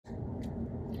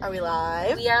Are we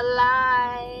live? We are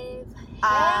live.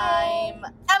 I'm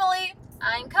Emily.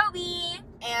 I'm Kobe.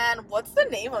 And what's the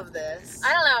name of this?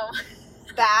 I don't know.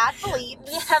 Bad Bleeps.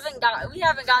 We haven't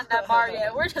gotten that far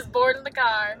yet. We're just bored in the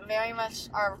car. Very much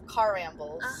our car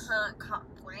rambles.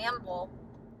 Ramble.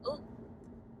 Ooh.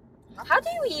 How do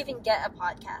we even get a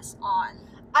podcast on?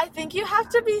 I think you have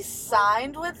to be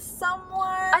signed with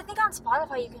someone. I think on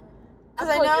Spotify you can. Because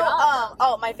I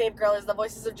know, my fave girl is the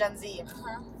Voices of Gen Z.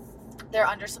 They're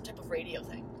under some type of radio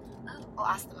thing. Oh. I'll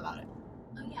ask them about it.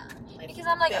 Oh, yeah. Because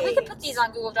I'm like, we could put these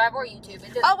on Google Drive or YouTube.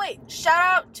 Oh, wait. Shout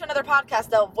out to another podcast,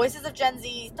 though. Voices of Gen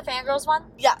Z. The Fangirls one?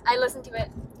 Yeah. I listened to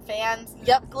it. Fans.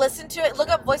 Yep. Listen to it. Look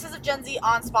up Voices of Gen Z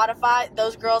on Spotify.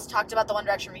 Those girls talked about the One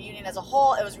Direction reunion as a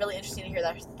whole. It was really interesting to hear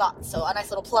their thoughts. So a nice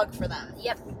little plug for them.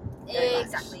 Yep. Very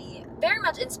Very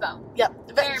much inspo.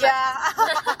 Yep. Very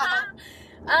Yeah.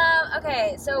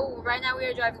 Okay, so right now we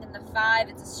are driving in the 5.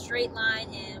 It's a straight line,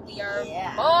 and we are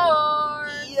bored.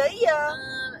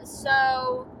 Yeah.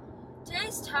 So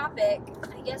today's topic,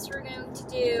 I guess we're going to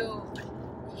do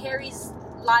Harry's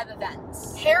live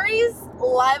events. Harry's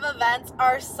live events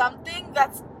are something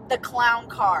that's the clown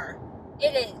car.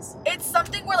 It is. It's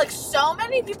something where, like, so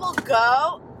many people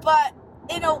go, but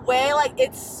in a way, like,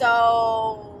 it's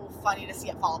so funny to see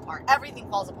it fall apart. Everything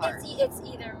falls apart. It's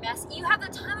either messy. You have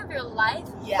the time of your life,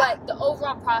 Yeah. but the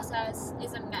overall process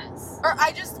is a mess. Or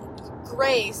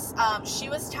Grace, she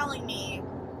was telling me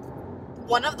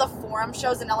one of the forum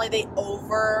shows in LA, they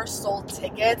oversold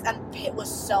tickets, and it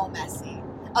was so messy.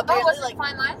 Apparently, was it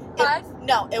Fine Live?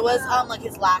 No, it was like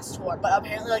his last tour, but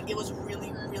apparently, like, it was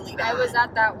really, really bad. I was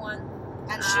at that one.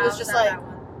 And she was just like,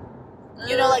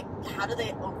 you know, like, how do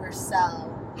they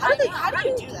oversell? How do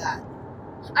you do that?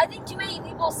 I think too many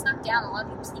people snuck down. A lot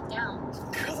of people sneak down.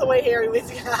 Because the way Harry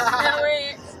was.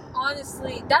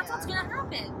 Honestly, that's what's gonna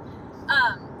happen.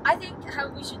 I think how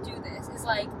we should do this is,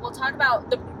 like, we'll talk about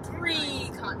the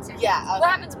pre-concert. Yeah. Okay. What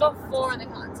happens before the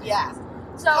concert? Yeah.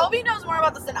 So Kobe knows more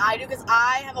about this than I do because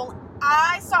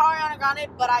I saw Ariana Grande,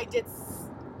 but I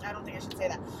don't think I should say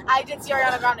that. I did see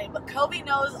Ariana Grande, but Kobe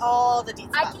knows all the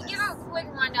details. I can give a quick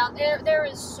rundown. There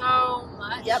is so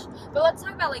much. Yep. But let's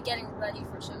talk about, like, getting ready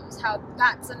for shows. How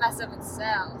that's a mess of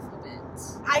itself a bit.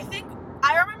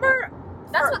 I remember.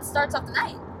 That's what starts off the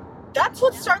night. That's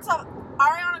what starts off.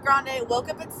 Ariana Grande woke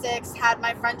up at 6, had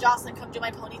my friend Jocelyn come do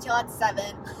my ponytail at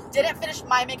 7, didn't finish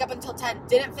my makeup until 10,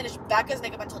 didn't finish Becca's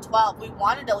makeup until 12. We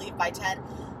wanted to leave by 10.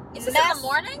 Is this in the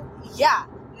morning? Yeah.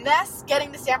 Ness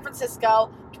getting to San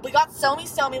Francisco. We got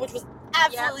Somi, which was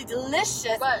absolutely delicious.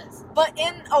 It was. But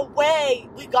in a way,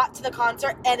 we got to the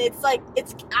concert, and it's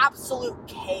absolute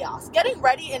chaos. Getting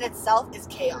ready in itself is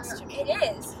chaos to me.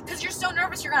 It is. Because you're so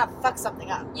nervous you're going to fuck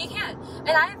something up. You can.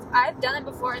 And I've done it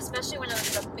before, especially when it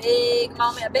was a big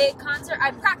moment, a big concert.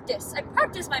 I practice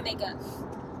my makeup.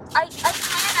 I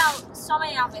plan out so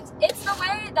many outfits. It's the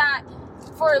way that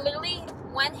for literally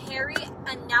when Harry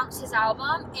announced his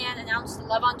album and announced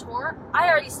Love on Tour, I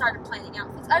already started planning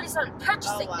outfits. I already started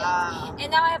purchasing things.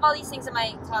 And now I have all these things in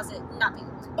my closet not being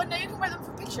worn. But now you can wear them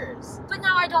for pictures. But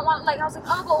now I don't want, I was like,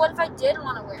 oh, but what if I did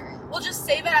want to wear it? We'll just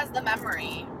save it as the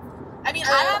memory. I mean,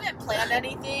 I haven't planned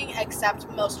anything except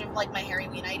most of, like, my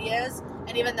Harryween ideas.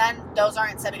 And even then, those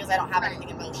aren't set because I don't have anything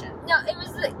in motion. No, it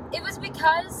was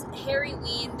because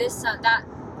Harryween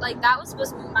that was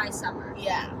supposed to be my summer.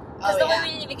 Yeah. Because the way we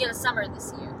didn't even get a summer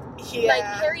this year. Yeah. Like,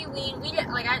 Harryween, we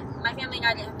didn't, my family and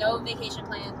I didn't have no vacation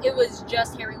planned. It was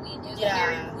just Harryween. It was a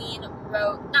Harryween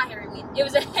road, not Harryween. It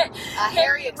was a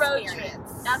Harry road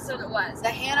experience. trip. That's what it was. The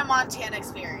Hannah Montana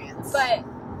experience. But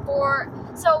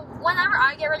so whenever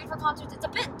I get ready for concerts, it's a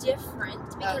bit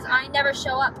different because I never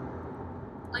show up,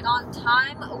 like, on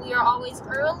time. We are always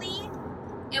early.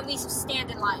 And we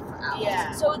stand in line for hours.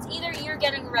 Yeah. So it's either you're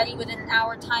getting ready within an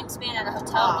hour time span at a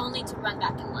hotel only to run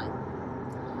back in line.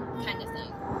 Kind of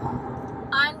thing.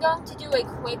 I'm going to do a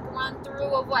quick run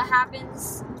through of what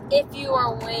happens if you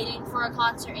are waiting for a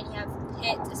concert and you have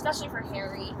hit, especially for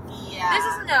Harry. Yeah. This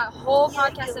isn't a whole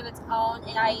podcast of its own,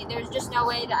 and there's just no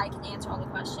way that I can answer all the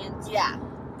questions. Yeah.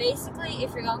 Basically,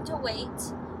 if you're going to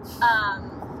wait,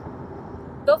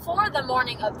 before the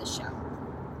morning of the show,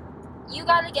 you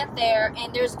gotta get there,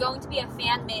 and there's going to be a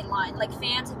fan-made line. Like,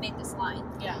 fans have made this line.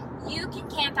 Yeah. You can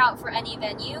camp out for any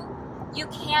venue. You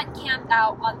can't camp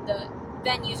out on the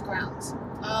venue's grounds.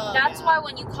 That's why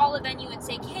when you call a venue and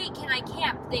say, hey, can I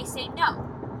camp? They say no.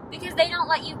 Because they don't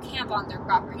let you camp on their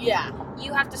property. Yeah.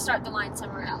 You have to start the line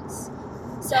somewhere else.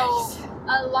 So,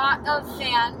 a lot of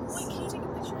fans... Wait, can you take a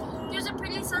picture of that? There's a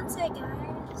pretty sunset,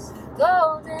 guys.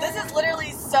 Golden. This is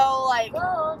literally so, like...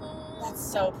 Golden. That's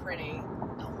so pretty.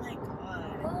 Oh my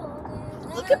god. Golden.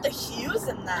 Look at the hues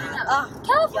in that. I know. Ugh,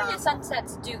 California yum.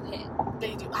 sunsets do hit.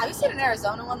 They do. Have you seen an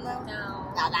Arizona one though?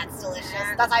 No. Oh, that's delicious.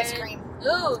 That's ice cream.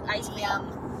 Ooh, ice cream.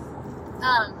 Yum.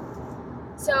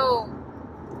 So,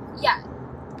 yeah,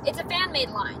 it's a fan-made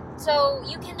line. So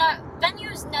you cannot,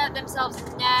 venues themselves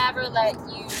never let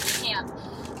you camp.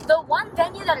 The one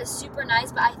venue that is super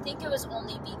nice, but I think it was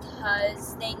only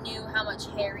because they knew how much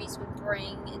Harry's would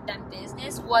bring them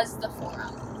business, was the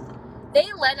Forum. They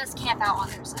let us camp out on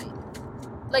their site.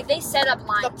 Like, they set up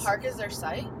lines. The park is their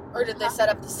site? Or did they Huh? set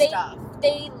up the stuff?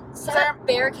 They set up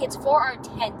barricades for our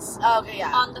tents Oh, okay,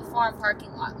 yeah. on the Forum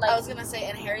parking lot. Like, I was gonna say,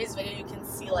 in Harry's video, you can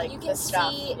see, like, you the can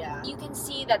stuff. see Yeah. you can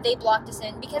see that they blocked us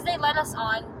in because they let us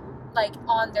on, like,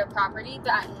 on their property,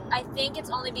 but I think it's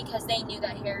only because they knew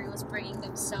that Harry was bringing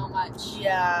them so much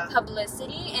Yeah.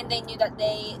 publicity, and they knew that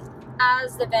they,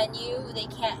 as the venue, they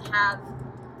can't have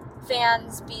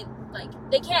fans be like,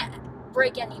 they can't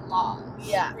break any laws.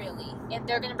 Yeah. Really, if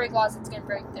they're gonna break laws, it's gonna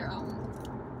break their own,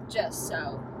 just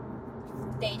so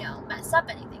they don't mess up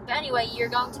anything. But anyway, you're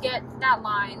going to get that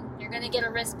line, you're gonna get a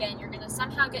wristband, you're gonna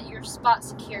somehow get your spot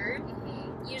secured.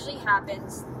 Usually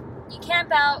happens. You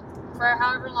camp out for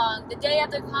however long. The day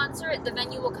of the concert, the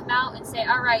venue will come out and say,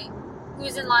 all right,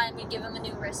 who's in line? We give them a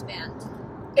new wristband.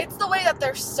 It's the way that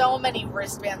there's so many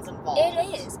wristbands involved.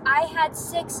 It is. I had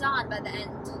 6 on by the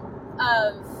end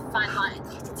of Fine Line.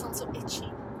 God, that sounds so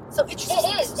itchy. So itchy.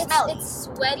 It is. So smelly. It's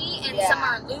sweaty, and Yeah. some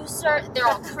are looser. They're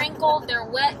all crinkled. They're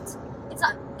wet. It's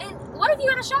not. And what if you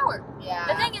had a shower? Yeah.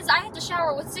 The thing is, I had to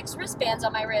shower with 6 wristbands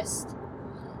on my wrist.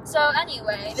 So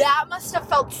anyway, That must have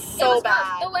felt it so was gross.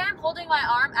 bad. The way I'm holding my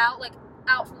arm out, like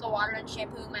out from the water and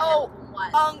shampooing my Oh, head with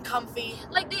one. Uncomfy.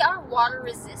 Like, they are water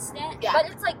resistant, Yeah. but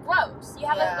it's like gross. You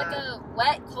have Yeah. a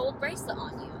wet, cold bracelet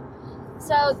on you.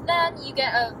 So then you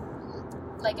get a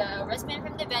wristband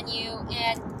from the venue,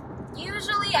 and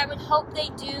usually I would hope they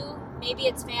do. Maybe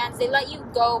it's fans. They let you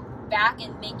go back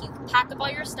and make you pack up all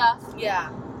your stuff. Yeah.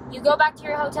 You go back to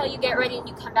your hotel, you get ready, and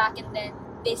you come back, and then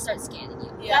they start scanning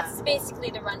you. Yeah. That's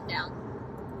basically the rundown.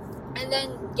 And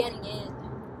then getting in.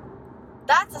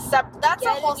 That's a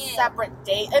whole Getting in. separate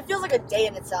day. It feels like a day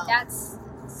in itself.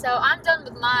 So I'm done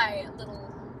with my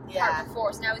little Yeah. part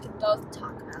before, so now we can both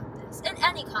talk about this. And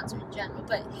any concert in general,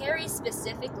 but Harry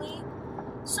specifically,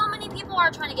 so many people are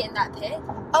trying to get in that pit.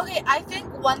 Okay, I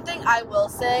think one thing I will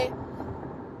say,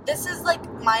 this is like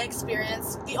my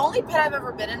experience. The only pit I've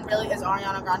ever been in really is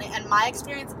Ariana Grande, and my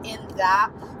experience in that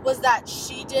was that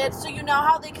she did. So you know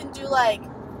how they can do like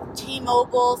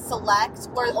T-Mobile Select,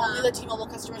 where only the T-Mobile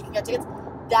customers can get tickets.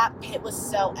 That pit was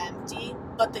so empty,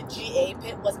 but the GA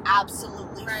pit was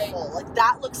absolutely Right. full. Like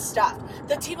that looked stuffed.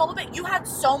 The T-Mobile pit, you had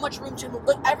so much room to move.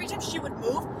 Like every time she would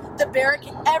move, the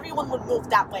barricade, everyone would move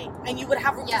that way, and you would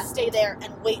have room Yeah. to stay there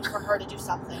and wait for her to do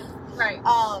something. Right.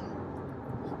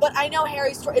 But I know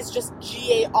Harry's tour is just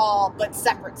GA all, but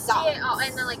separate sides. Yeah,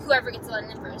 and then like whoever gets let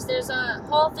in first. There's a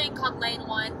whole thing called Lane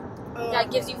 1 that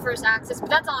gives you first access, but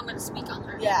that's all I'm going to speak on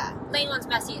her. Yeah. Lane 1's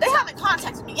messy. They haven't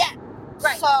contacted me yet.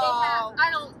 Right. So They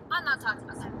have, I'm not talking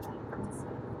about that.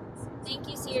 Thank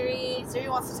you, Siri. Siri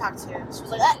wants to talk to you. She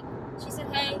was like, She said,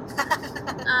 hey.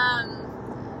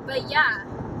 But yeah,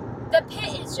 the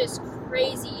pit is just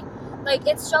crazy. Like,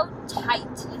 it's so tight.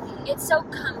 It's so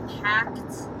compact.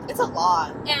 it's a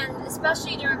lot. And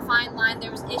especially during Fine Line,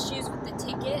 there was issues with the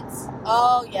tickets.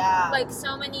 Oh, yeah. Like,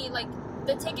 so many, like,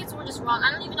 the tickets were just wrong.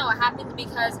 I don't even know what happened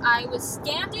because I was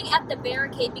standing at the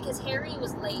barricade because Harry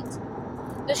was late.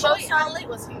 The show Wait, how started late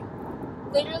was he?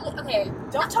 literally, okay,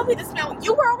 Don't tell me this now.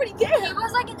 You were already there. he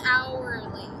was like an hour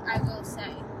late, I will say.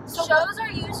 So Shows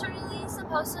are usually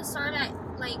supposed to start at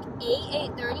like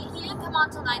 8:30. He didn't come on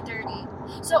till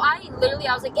 9:30. So I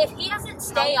was like, if he doesn't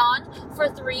stay on for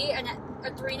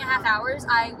 3.5 hours,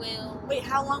 I will. Wait,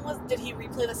 how long did he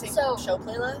replay the same So- show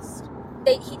playlist?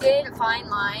 He did Fine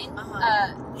Line.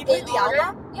 Uh-huh. He played in the order.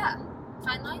 album? Yeah,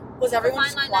 Fine Line. Was everyone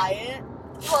Fine just Line quiet?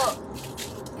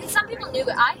 Well, some people knew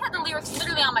it. I had the lyrics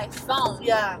literally on my phone.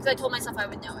 Yeah. Because I told myself I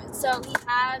would know it. So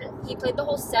he played the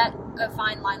whole set of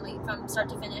Fine Line like, from start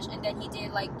to finish, and then he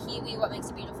did like Kiwi, What Makes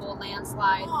It Beautiful,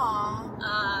 Landslide.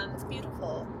 Aww. It's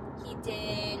beautiful. He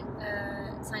did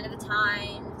Sign of the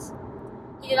Times.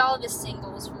 He did all of his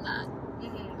singles from that.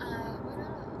 Mm-hmm. What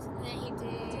else? And then he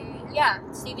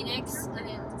did Stevie Nicks, and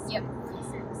then yep.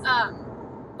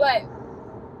 But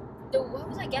what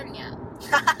was I getting at?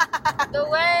 The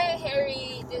way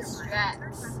Harry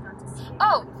distracts.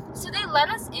 Oh, so they let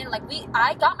us in. Like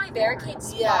I got my barricade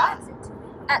spot Yeah.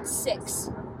 at 6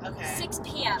 Okay.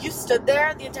 p.m. You stood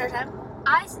there the entire time?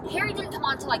 Harry didn't come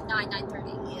on till like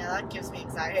 9:30 Yeah, that gives me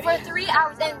anxiety. for 3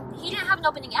 hours, and he didn't have an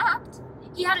opening act.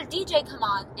 he had a DJ come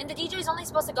on, and the DJ is only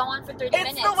supposed to go on for 30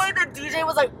 minutes. It's the way the DJ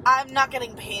was like, I'm not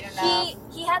getting paid enough.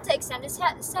 He had to extend his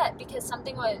set because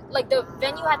something was, like, the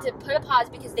venue had to put a pause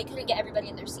because they couldn't get everybody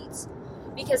in their seats.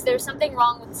 Because there's something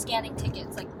wrong with scanning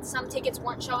tickets. Like, some tickets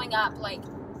weren't showing up. Like,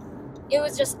 it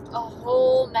was just a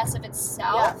whole mess of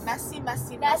itself. Yeah, messy.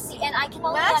 And I can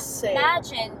only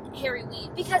imagine Harry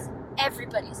Ween, because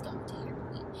everybody's going to Harry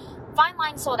Ween. Fine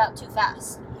Line sold out too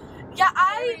fast. Yeah,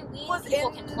 Harry I Ween was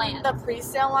people in can plan. the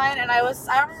pre-sale line, and I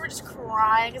remember just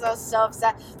crying because I was so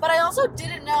upset. But I also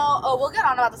didn't know, we'll get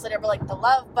on about this later, but like the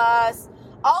Love Bus,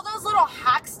 all those little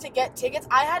hacks to get tickets,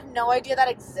 I had no idea that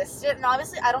existed. And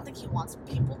obviously, I don't think he wants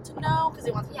people to know because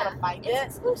he wants people to find it.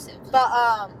 It's exclusive.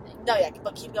 But, no, yeah,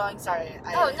 but keep going, sorry.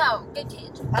 No, good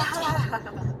change.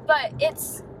 But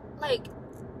it's, like,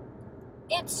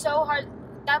 it's so hard.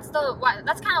 That's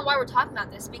kind of why we're talking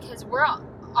about this, because we're all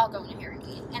going to Harry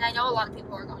Ween, and I know a lot of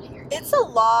people are going to Harry Ween. It's a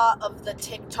lot of the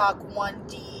TikTok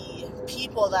 1D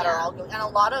people that are all going, and a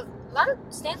lot of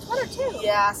Stan Twitter too.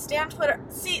 Yeah, Stan Twitter.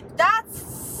 See,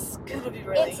 that's gonna be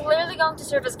really. It's literally going to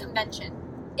serve as a convention.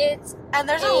 And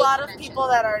there's a lot of people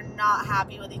that are not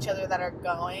happy with each other that are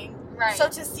going. Right. So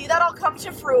to see that all come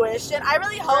to fruition, I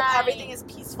really hope everything is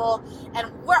peaceful,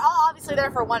 and we're all obviously there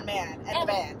for one man and the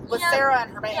band with Sarah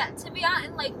and her band. Yeah, to be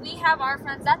honest, like, we have our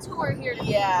friends. That's who we're here to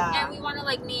meet. Yeah. And we want to,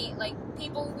 like, meet, like,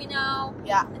 people we know.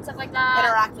 Yeah. And stuff like that.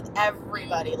 Interact with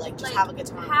everybody, like, just have a good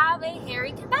time. Have a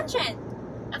Harry convention.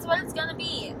 That's what it's gonna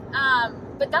be.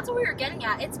 But that's what we were getting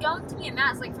at. It's going to be a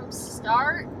mess, like, from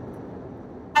start.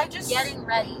 Getting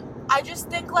ready. I just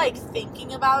think, like,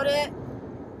 thinking about it,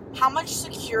 how much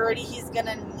security he's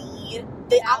gonna need.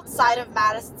 The outside of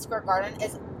Madison Square Garden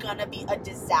is gonna be a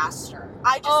disaster.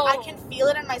 I can feel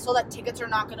it in my soul that tickets are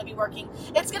not gonna be working.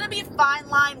 It's gonna be Fine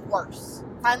Line worse.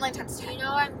 Fine Line times 10. You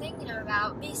know what I'm thinking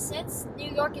about? Since New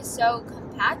York is so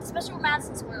compact, especially where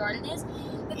Madison Square Garden is,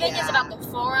 the thing is about the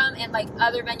Forum and, like,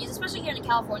 other venues, especially here in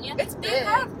California, it's big.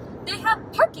 They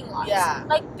have parking lots. Yeah.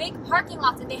 Like, big parking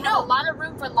lots, and they have a lot of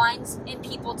room for lines and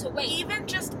people to wait. Even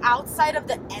just outside of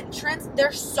the entrance,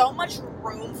 there's so much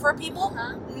room for people.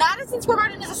 Uh-huh. Madison Square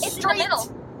Garden is a It's street. in the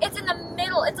middle. It's in the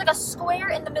middle. It's like a square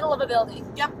in the middle of a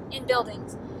building. Yep. In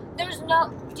buildings. Do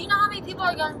you know how many people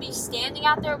are going to be standing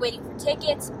out there waiting for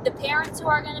tickets? The parents who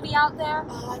are going to be out there?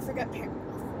 Oh, I forgot parents.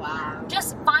 Wow.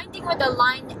 Just finding where the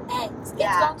line ends.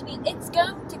 Yeah. It's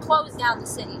going to close down the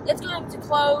city. It's going to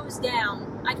close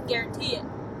down. I can guarantee it.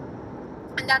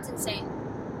 And that's insane.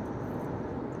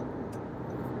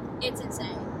 It's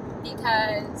insane.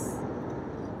 Because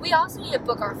we also need to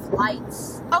book our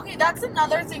flights. Okay, that's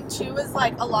another thing too, is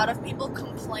like a lot of people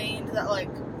complained that,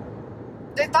 like,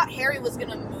 they thought Harry was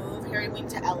gonna move Harry Ween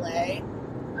to LA.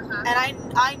 Uh-huh.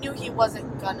 And I knew he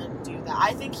wasn't gonna do that.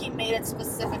 I think he made it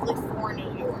specifically for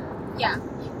New York. Yeah.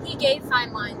 He gave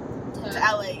Fine Line to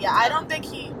LA. Yeah, I don't think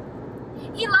he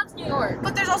loves New York.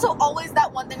 But there's also always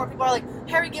that one thing where people are like,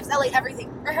 Harry gives LA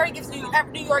everything, or Harry gives New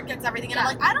York gets everything, and I'm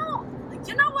like, I don't.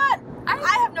 You know what?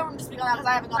 I have no room to speak on that because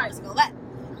I haven't gone to a single event.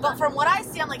 But from what I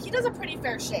see, I'm like, he does a pretty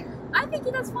fair share. I think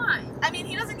he does fine. I mean,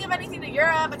 he doesn't give anything to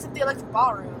Europe except the Electric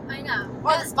Ballroom. I know.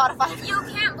 Or the Spotify. You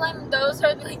can't blame those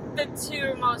are, like, the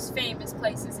two most famous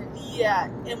places in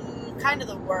kind of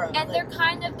the world. And they're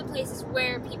kind of the places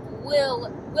where people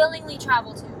will willingly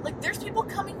travel to. Like, there's people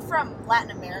coming from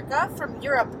Latin America, from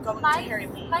Europe, going to Harry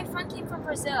Ween. My friend came from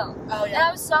Brazil. Oh, yeah. And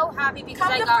I was so happy because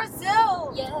Come to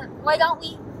Brazil! Yeah. Why don't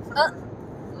we?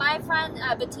 My friend,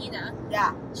 Bettina.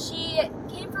 Yeah. She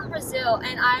came from Brazil,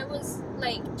 and I was,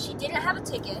 like, she didn't have a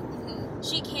ticket. Mm-hmm.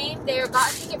 She came there,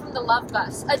 got a ticket from the Love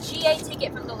Bus. A GA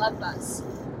ticket from the Love Bus.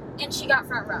 And she got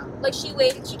front row. Like, she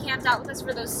camped out with us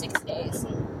for those 6 days.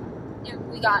 Mm-hmm.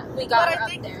 And we got her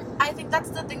up there. I think that's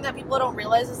the thing that people don't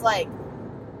realize is, like,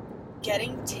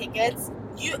 getting tickets,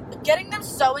 getting them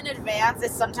so in advance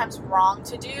is sometimes wrong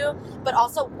to do, but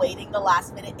also waiting the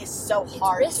last minute is so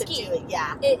hard to do it.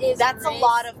 Yeah. It is. That's risky. A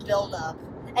lot of buildup.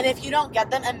 And if you don't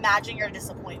get them, imagine your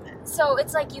disappointment. So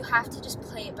it's like you have to just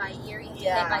play it by ear. You have to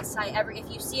play it by sight.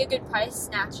 If you see a good price,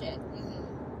 snatch it.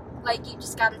 Mm-hmm. Like, you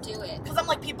just gotta do it. Because I'm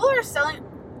like, people are selling.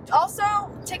 Also,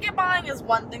 ticket buying is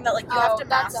one thing that, like, you have to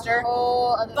master. A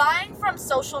whole other buying from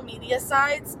social media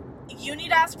sites, you need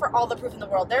to ask for all the proof in the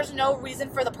world. There's no reason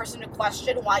for the person to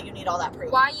question why you need all that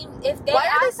proof. Why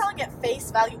are they selling at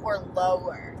face value or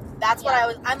lower? That's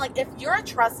what I'm like, if you're a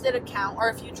trusted account, or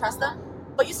if you trust them,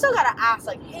 but you still gotta ask,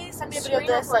 like, hey, send me a video of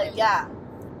this, like, yeah.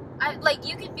 Like,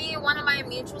 you could be one of my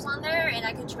mutuals on there, and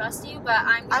I could trust you, but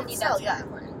I'm gonna need that screen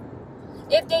recording.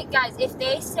 If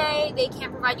they say they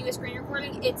can't provide you a screen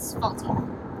recording, it's faulty.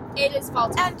 It is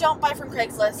faulty. And don't buy from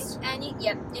Craigslist.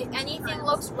 If anything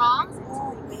looks wrong,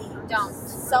 don't.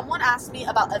 Someone asked me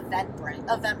about Eventbrite.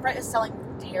 Eventbrite is selling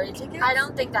Harry tickets. I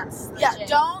don't think that's legit. Yeah,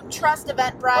 don't trust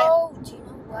Eventbrite. Oh, do you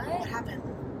know What what? happened?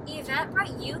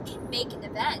 Eventbrite, you can make an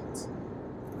event.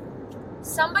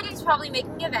 Somebody's probably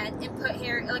making an event and put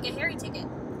like a Harry ticket.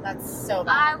 That's so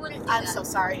bad. I wouldn't do I'm that. so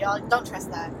sorry, y'all. Don't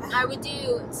trust that. I would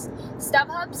do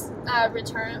StubHub's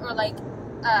return or like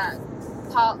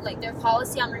their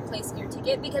policy on replacing your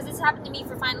ticket, because this happened to me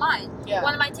for Fine Line. Yeah.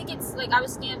 One of my tickets, like I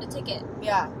was scammed a ticket,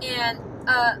 Yeah. and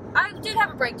I did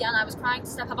have a breakdown. I was crying to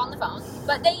StubHub on the phone,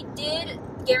 but they did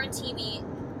guarantee me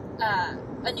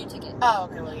a new ticket. Oh,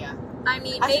 okay. Well, yeah. I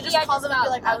mean, I should maybe just I call just them and be got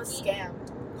like, I was lucky.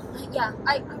 scammed. Yeah,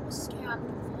 I was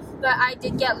scammed, but I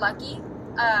did get lucky.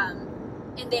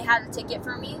 And they had a ticket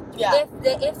for me. Yeah.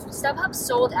 If StubHub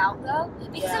sold out though,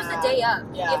 because it was the day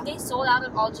of. Yeah. If they sold out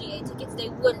of all GA tickets, they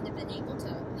wouldn't have been able to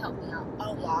help me out.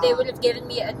 Oh wow. They would have given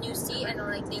me a new seat, and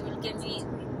like they would have given me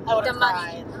I would the have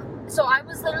money. cried. So I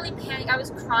was literally panicking. I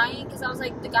was crying because I was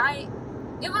like, the guy.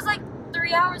 It was like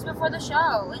 3 hours before the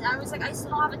show, and I was like, I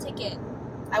still don't have a ticket.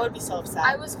 I would be so upset.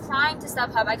 I was crying to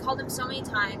StubHub. I called him so many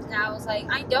times, and I was like,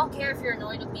 I don't care if you're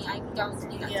annoyed with me. I'm going to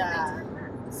do that. Yeah.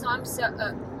 Ticket. So I'm so.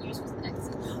 You're supposed to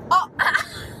exit. Oh.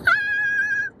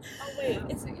 Oh wait.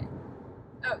 It's okay.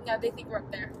 Oh no, they think we're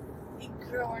up there.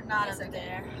 Girl, we're not It's up okay.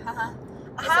 there. Haha.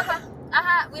 It's Haha. okay.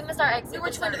 We missed our exit. We were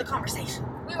too into the conversation.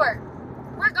 We were.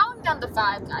 We're going down the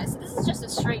 5, guys. So this is just a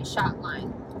straight shot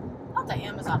line. Not the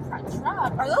Amazon Prime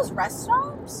truck. Are those rest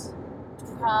stops?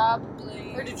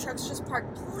 Probably. Or do trucks just park?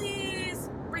 Please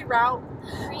reroute.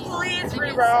 Please Let me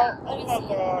reroute. see. Oh Let me my see.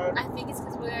 god. I think it's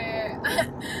because we're.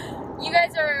 You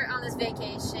guys are on this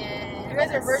vacation. You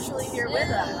guys are virtually here with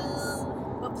So- us.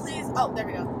 But please. Oh, there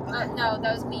we go. Okay. No,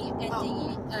 that was me ending Oh.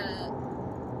 it.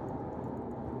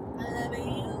 I love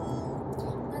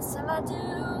you. That's all I do.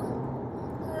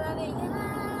 Loving you.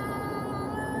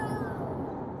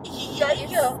 Yeah,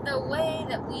 It's yeah. the way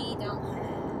that we don't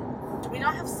have. Do we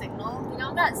not have signal? We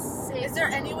don't got sick. Is there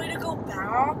any way to go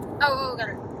back? Oh, got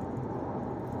it.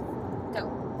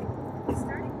 Go.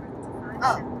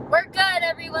 Oh. We're good,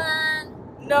 everyone.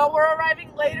 No, we're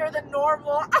arriving later than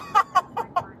normal.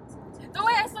 The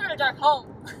way I started to drive home.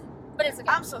 But it's okay.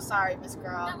 I'm so sorry, Miss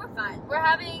Girl. No, we're fine. We're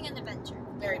having an adventure.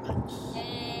 Very much.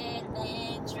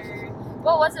 Adventure.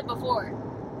 What was it before?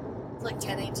 It's like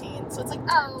 10:18, so it's like.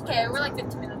 Oh, okay. We're like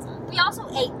 15 minutes on. We also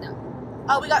ate, though.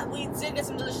 Oh, we did get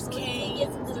some delicious cake.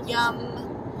 Get some delicious Yum.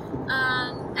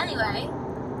 Anyway,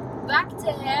 back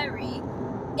to Harry.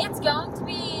 It's going to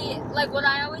be, like what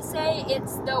I always say,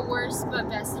 it's the worst but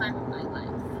best time of my life.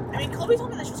 I mean, Chloe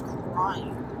told me that she was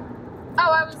crying.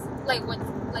 Oh, I was, like, when,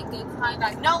 like, crying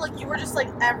back. No, like you were just like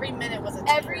every minute was a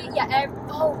tear.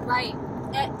 Oh, right.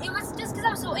 It was just because I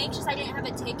was so anxious I didn't have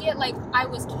a ticket. Like, I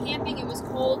was camping, it was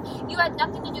cold. You had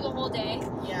nothing to do the whole day.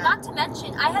 Yeah. Not to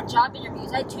mention, I had job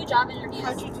interviews. I had 2 job interviews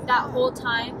How'd you do that that? whole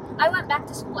time. I went back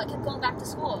to school. I kept going back to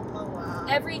school. Oh wow.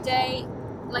 Every day,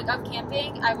 like, of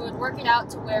camping, I would work it out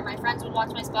to where my friends would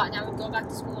watch my spot, and I would go back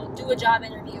to school, do a job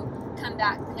interview, come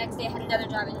back. The next day, I had another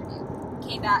job interview,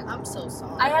 came back. I'm so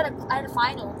sorry. I had a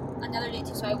final another day,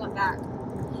 too, so I went back.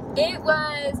 It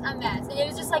was a mess. And it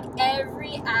was just like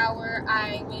every hour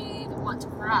I would want to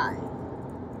cry.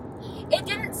 It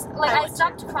didn't, like, I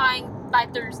stopped crying by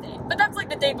Thursday. But that's like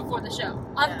the day before the show.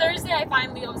 On Yeah. Thursday, I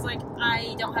finally was like,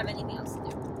 I don't have anything else to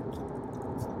do.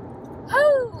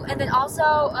 Woo! And then also,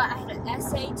 I had an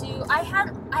essay due. I had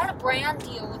a brand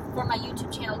deal for my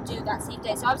YouTube channel due that same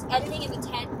day. So I was editing in the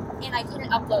tent, and I couldn't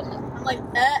upload it. I'm like,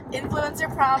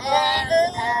 influencer problems.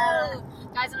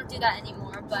 Guys, I don't do that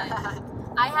anymore, but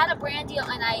I had a brand deal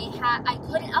and I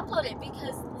couldn't upload it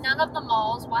because none of the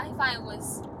mall's Wi-Fi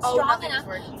was strong nothing's enough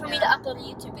working, for me yeah. to upload a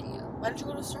YouTube video. Why did you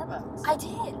go to Starbucks? I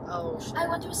did. Oh shit. I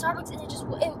went to a Starbucks and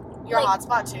Your like,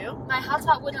 hotspot too? my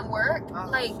hotspot wouldn't work. Oh,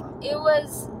 Like, fuck. it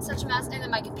was such a mess, and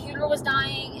then my computer was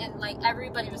dying, and like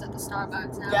everybody was at the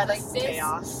Starbucks. And I Yeah, was that's like, this.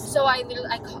 chaos. So I emailed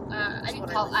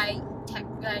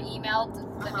the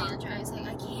Uh-huh. manager. I was like,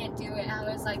 I can't do it. I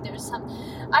was like,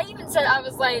 I even said, I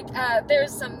was like,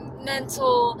 there's some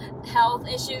mental health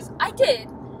issues. I did.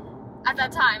 At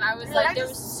that time, I was You're like, like, there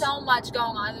was so much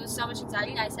going on. There was so much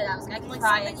anxiety, and I said, I was like, I could Like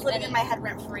cry something's any living minute. in my head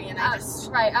rent free, and I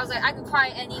just Right. I was like, I could cry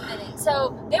any minute.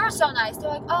 So they were so nice. They're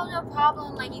like, oh, no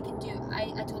problem. Like, you can do it.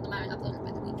 I told them I would upload it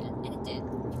by the weekend, and it did.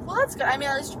 well, that's good. I mean,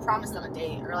 at least you promised them a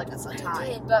date or like a I time.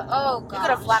 did, but oh You god. could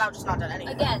have flat out just not done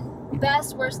anything. Again,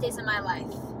 best worst days of my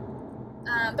life.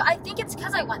 But I think it's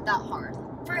because I went that hard.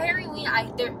 For Halloween, I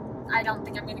don't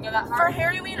think I'm gonna go that For hard.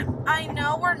 Halloween, I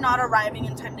know we're not arriving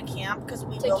in time to camp because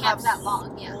we To will camp have that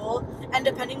long, yeah. school, and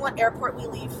depending what airport we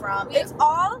leave from, We- it's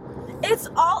all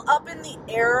up in the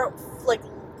air, like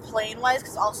plane-wise,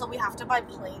 because also we have to buy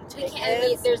plane We tickets.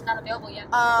 can't. There's none available yet.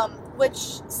 Which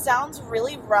sounds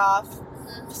really rough.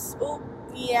 Oh,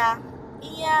 yeah.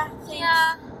 Yeah, thanks.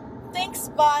 Yeah. Thanks,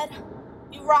 bud.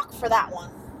 You rock for that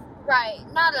one. Right.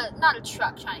 Not a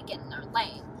truck trying to get in our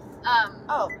lane.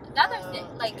 Oh. Another thing,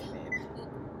 like okay, babe.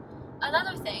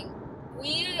 another thing,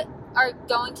 we are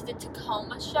going to the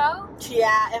Tacoma show,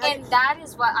 Yeah, if and that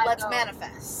is what I'm let's going.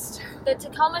 manifest. The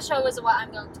Tacoma show is what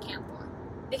I'm going to camp for,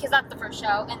 because that's the first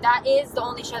show, and that is the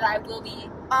only show that I will be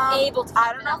able to.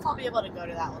 I don't know if I'll be able to go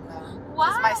to that one though. Why?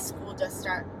 Because my school does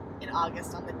start in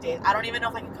August on the date. I don't even know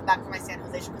if I can come back for my San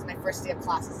Jose show because my first day of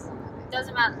classes is on that day.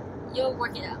 Doesn't matter. You'll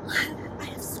work it out. I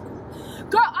have school.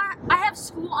 Girl, I have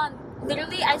school on.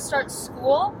 Literally, I start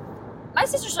school. My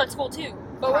sister starts school too,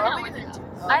 but we're How not are we working gonna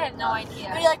out. do? I have no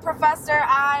idea. Be like, Professor,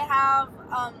 I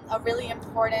have a really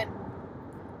important.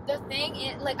 The thing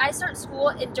is, like, I start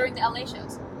school during the LA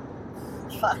shows.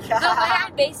 Fuck. The way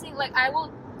I'm basing, like, I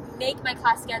will make my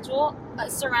class schedule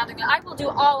surrounding it. I will do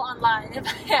all online if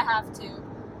I have to.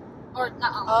 Or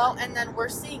not Oh, online. and then we're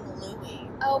seeing Louis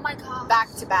Oh my god. back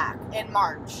to back in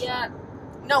March. Yeah,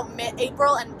 No,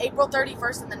 April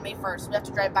 31st and then May 1st. We have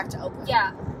to drive back to Oakland.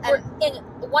 yeah. And We're in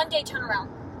 1 day turnaround.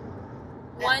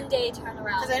 1 day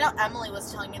turnaround. because I know Emily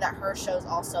was telling me that her shows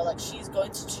also, like, she's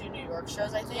going to 2 New York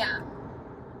shows, I think. Yeah.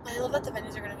 But I love that the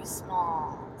venues are going to be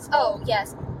small. Oh,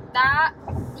 yes. That,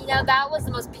 that was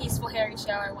the most peaceful Harry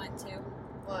show I went to.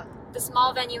 What? The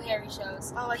small venue Harry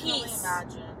shows. Oh, I can only Peace.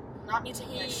 imagine. Not me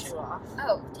taking my Peace. shoe off.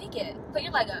 Oh, take it. Put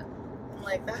your leg up. I'm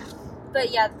like,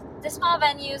 But yeah, the small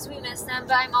venues, we miss them.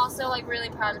 But I'm also, like, really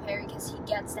proud of Harry because he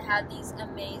gets to have these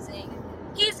amazing...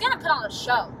 He's going to put on a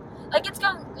show.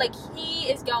 Like, he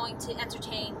is going to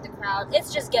entertain the crowd.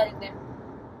 It's just getting there.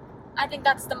 I think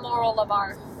that's the moral of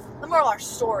our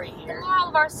story The here. moral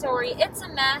of our story, it's a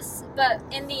mess, but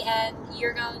in the end,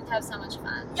 you're going to have so much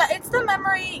fun. Yeah, it's the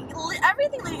memory.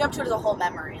 Everything leading up to it is a whole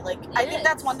memory. Like, I think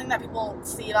that's is. one thing that people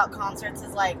see about concerts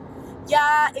is, like,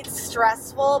 yeah, it's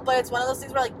stressful, but it's one of those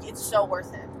things where, like, it's so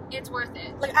worth it. It's worth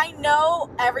it. Like, I know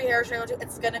every hair show I go to,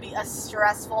 it's gonna be a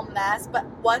stressful mess, but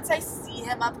once I see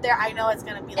him up there, I know it's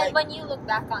gonna be, like, And when you look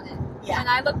back on it, yeah. when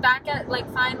I look back at,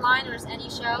 like, Fine Liners, any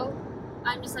show,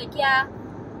 I'm just like, yeah,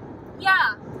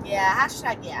 Yeah,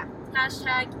 hashtag yeah.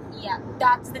 hashtag, yeah,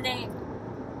 that's the name.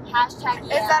 Hashtag,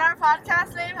 yeah. Is that our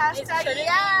podcast name? It Hashtag shouldn't be.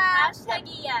 yeah.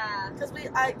 Hashtag, yeah. Because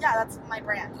yeah, that's my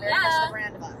brand. Very much Yeah. the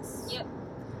brand of us. Yep.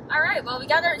 Alright, well, we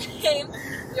got our name.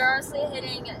 We're honestly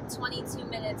hitting 22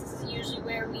 minutes. This is usually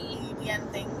where We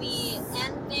end things. we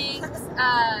end things.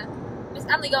 Miss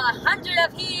Emily going 100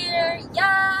 up here.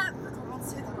 Yeah. Don't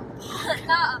say that on the podcast.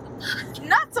 Not on the podcast.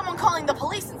 Not someone calling the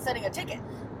police and setting a ticket.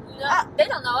 No, they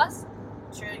don't know us.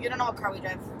 True, you don't know what car we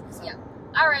drive. So. Yeah.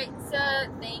 Alright, so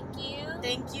thank you.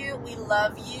 Thank you. We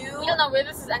love you. We don't know where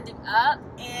this is ending up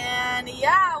And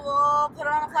yeah, we'll put it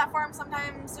on a platform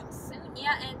sometime soon. soon.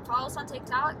 Yeah, and follow us on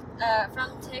TikTok.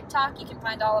 From TikTok, you can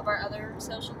find all of our other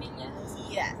social media.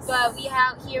 Yes. But we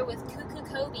have here with Cuckoo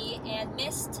Kobe and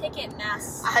Miss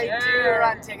Ticketmaster. I do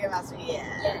run Ticketmaster. Yeah.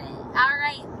 Yeah.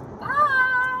 Alright, bye.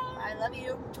 I love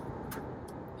you.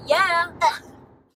 Yeah.